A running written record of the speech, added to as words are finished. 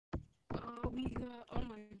Oh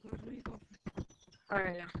my god, we got.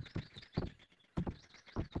 Alright, yeah.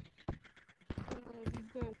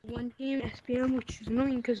 We've got one team SPM, which is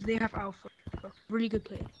annoying because they have Alpha. Really good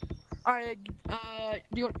player. Alright, do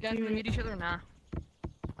you guys want to meet each other or nah?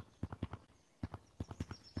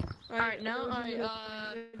 Alright, now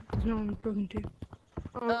no one broken too.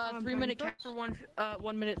 3-minute cap for 1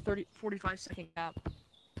 minute 45-second cap.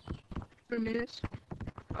 3 minutes.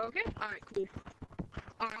 Okay. Alright, cool.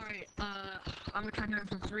 Alright, I'm gonna count down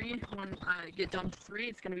from 3. When I get down to 3,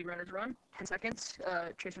 it's gonna be runner's run. 10 seconds.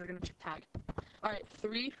 Chaser's gonna tag. Alright,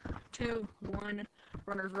 3, 2, 1,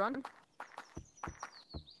 runner's run.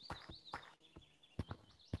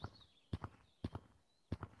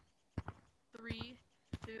 3,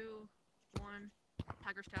 2, 1,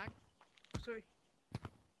 Tiger's tag. Sorry.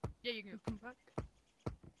 Yeah, you can come back.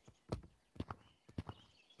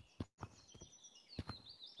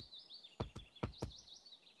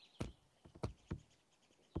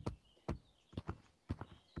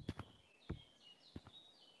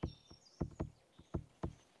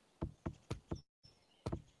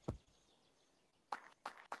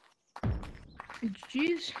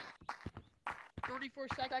 Jeez. 34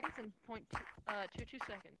 seconds and 0.22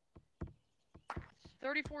 seconds.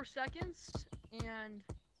 34 seconds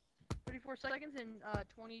and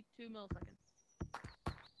 22 milliseconds.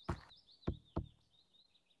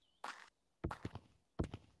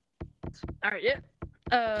 Alright, yeah.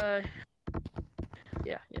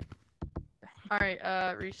 Yeah. Alright,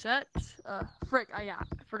 reset. Frick, yeah,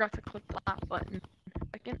 I forgot to click the last button.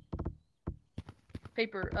 Second.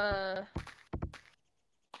 Paper,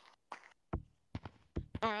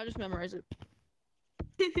 Alright, I'll just memorize it.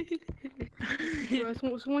 Bro,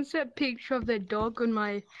 someone sent a picture of their dog on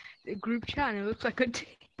my group chat and it looks like a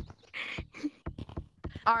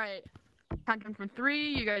Alright, countdown from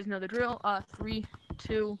 3, you guys know the drill. 3,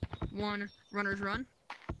 2, 1, runners run.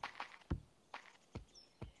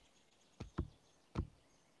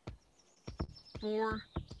 4,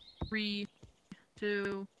 3,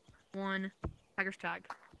 2, 1, Tiger's tag.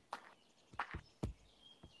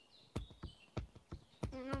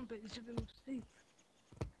 No, but it's a bit more safe.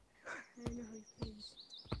 I don't know how he plays.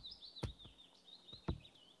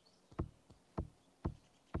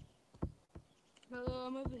 Hello,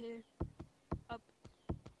 I'm over here. Up.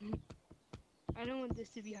 I don't want this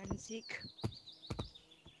to be hide and seek.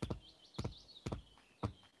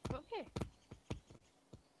 Okay.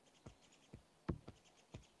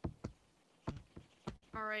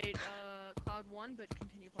 Alright, Cloud 1, but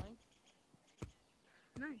continue playing.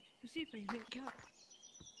 Nice. Let's see if I can make out.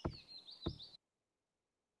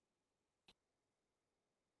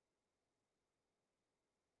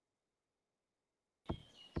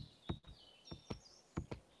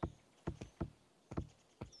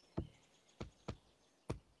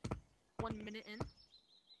 One minute in.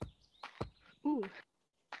 Ooh.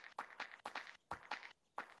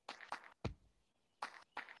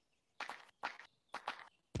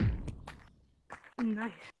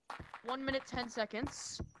 Nice. 1 minute 10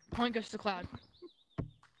 seconds. Point goes to Cloud.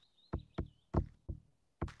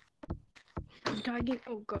 I'm tagging.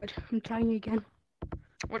 Oh god, I'm tagging again.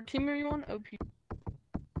 What team are you on? OPG.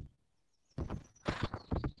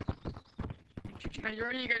 Are you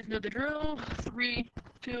ready? You guys know the drill. 3,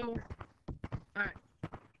 2.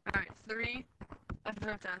 Alright. 3. I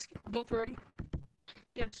forgot to ask you. Both ready?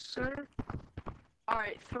 Yes, sir.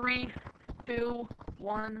 Alright, 3, 2,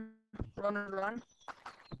 1. Run and run.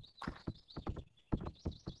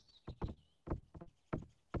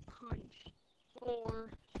 Punch. 4,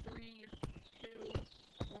 3, 2,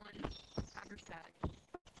 1. Tiger's tag.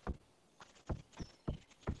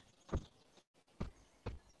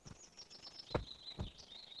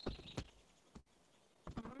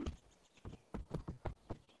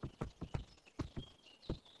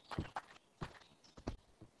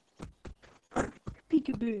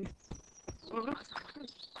 Peekaboo. Oh.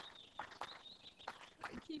 I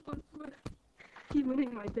keep on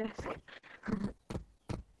hitting my desk.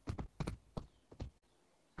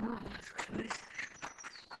 Oh, that's close.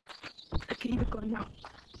 Okay, you're gone now.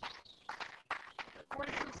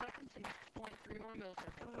 42 seconds and 0.31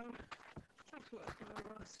 milliseconds. That's what I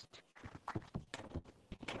lost.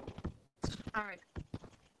 Alright.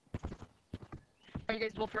 Are you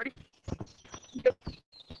guys both ready? Yep.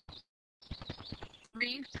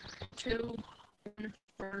 3, 2, 1,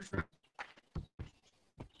 runners run.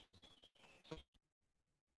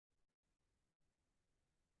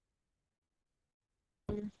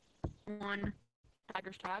 1,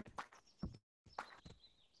 Tiger's tag.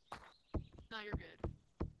 No, you're good.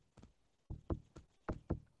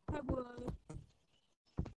 I will.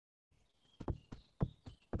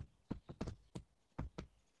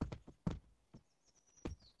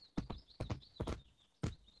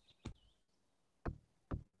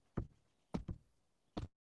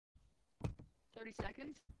 30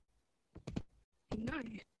 seconds.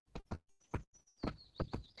 Nice.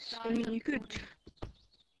 I mean, you could.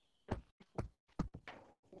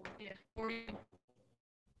 Yeah, 40.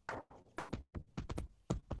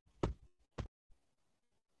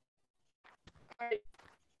 Alright.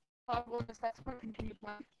 Toggle in this next one, continue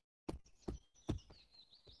playing.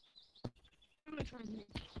 I'm gonna try and make.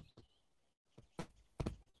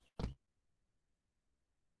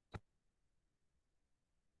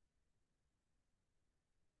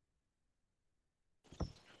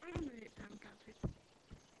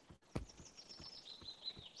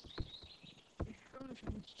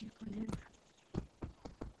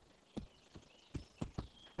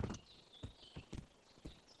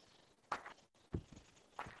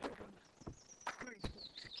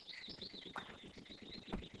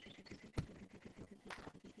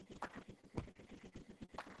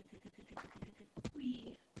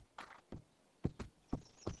 Wee.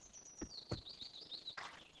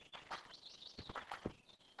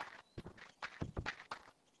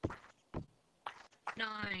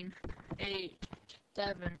 9, 8,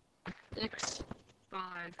 7, 6, 5,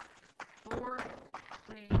 4,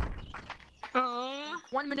 3.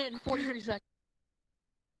 1 minute and 43 seconds.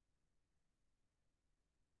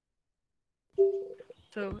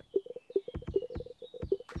 So,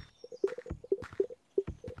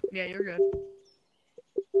 yeah, you're good.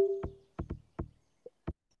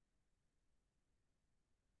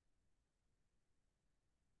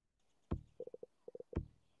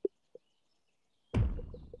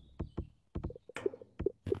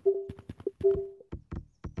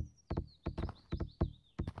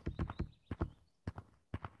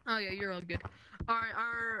 Oh yeah, you're all good. Alright,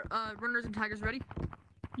 our runners and tigers ready?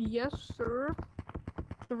 Yes, sir.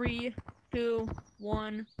 3, 2,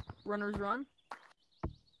 1, runners run.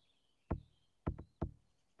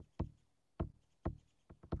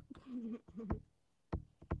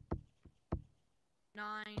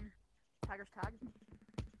 9, tigers tag.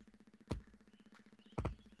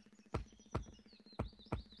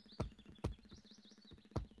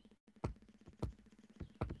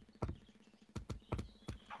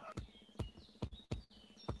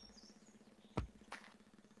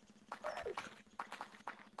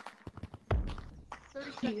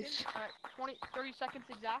 30 seconds. Alright, 30 seconds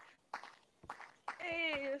exact.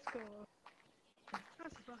 Hey, let's go.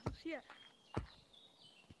 That's the fastest yet.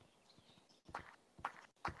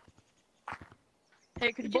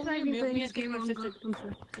 Hey, could It's both just of you I've been mute playing me this and give game my longer. sister? I'm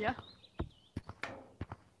sorry. Yeah.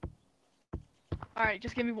 Alright,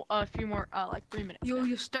 just give me a few more, like 3 minutes. Yo, then.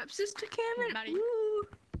 your stepsister came in? Maddie. Woo.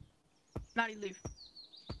 Maddie, leave.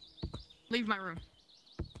 Leave my room.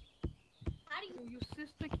 Yo, your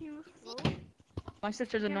sister came as well? My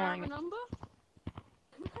sister's Can I have annoying. a number?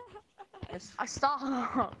 Yes. I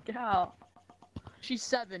stop. Get out. She's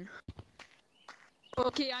 7.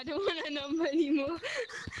 Okay, I don't want a number anymore.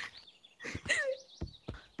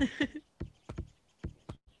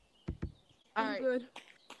 I'm Alright. good.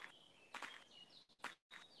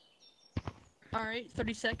 Alright,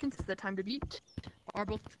 30 seconds. The time to beat. Are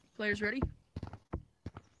both players ready?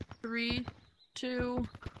 3, 2,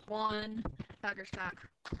 1. Tigers tag.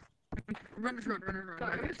 Runners run.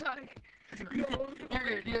 Tigers tag.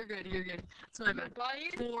 You're good. It's my bad.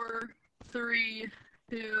 4, 3,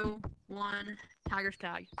 2, 1. Tigers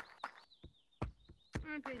tag. I'm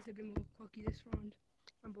gonna play this a bit more cocky this round.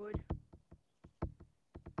 I'm bored.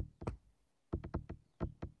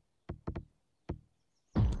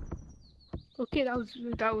 Okay, that was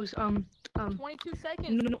 22 seconds.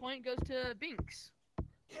 No. The point goes to Binks.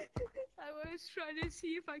 I was trying to see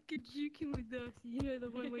if I could juke him with the, the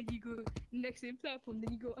one where you go next to the platform,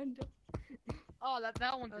 then you go under. Oh,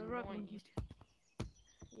 that one's Right annoying. one.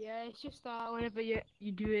 Yeah, it's just that whenever you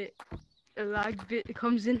do it, a lag bit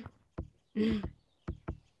comes in. Let's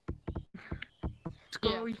go,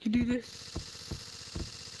 Yeah. you can do this.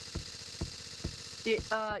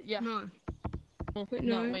 Yeah. No. Well, Wait,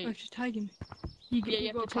 no, no, wait. I should tag him. You Yeah, you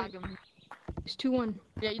have got to a tag point. him. It's 2-1.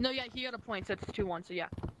 Yeah, yeah, he got a point, so it's 2-1, so yeah.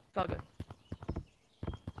 It's all good.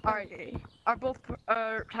 Alright, Okay. are both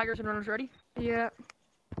tigers and runners ready? Yeah.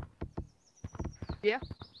 Yeah?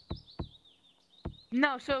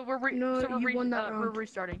 No, so we're you won that we're round.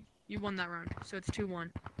 restarting. You won that round, so it's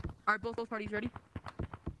 2-1. Are both parties ready?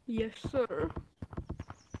 Yes, sir.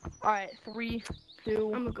 Alright, 3,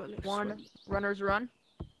 2, I'm gonna go next 1. one. Runners run.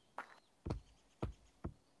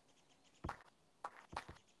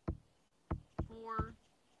 4,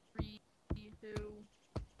 3, 2,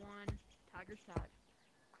 1. Tigers tag.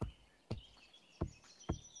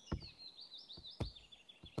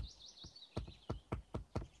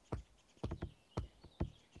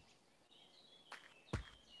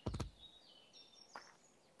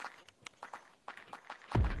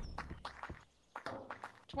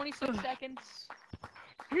 26 seconds.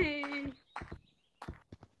 Hey.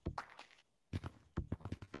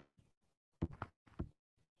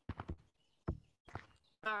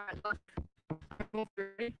 Alright, left.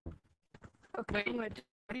 Ready? Okay, Wait.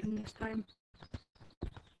 I'm ready this time.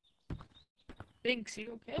 Binks,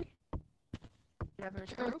 you okay? You having a I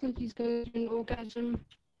stroke? think he's going to an orgasm.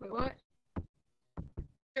 Wait, what?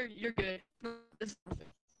 You're good. This is nothing.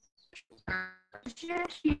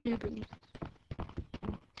 Yes, you do.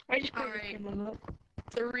 I just put Alright. him up.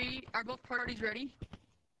 3. Are both parties ready?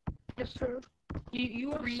 Yes, sir.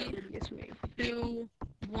 You are 3, so yes, me. 2,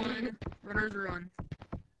 1. Runners run.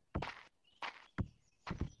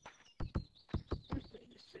 Let's play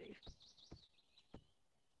this safe.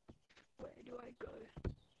 Where do I go?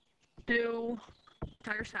 2.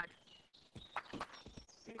 Tiger side.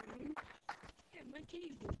 Get my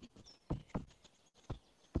table.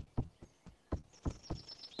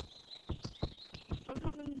 I'm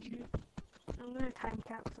not gonna do. I'm gonna time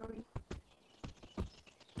cap, sorry.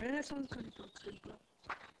 I know that sounds kind of good, but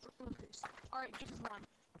Alright, juice one.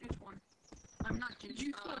 Juice one. I'm not juice.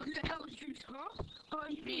 Juice, who the hell is Juice, huh? Oh,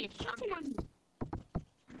 you Me. been cheating on me.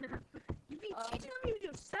 You been cheating on me with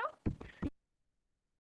yourself?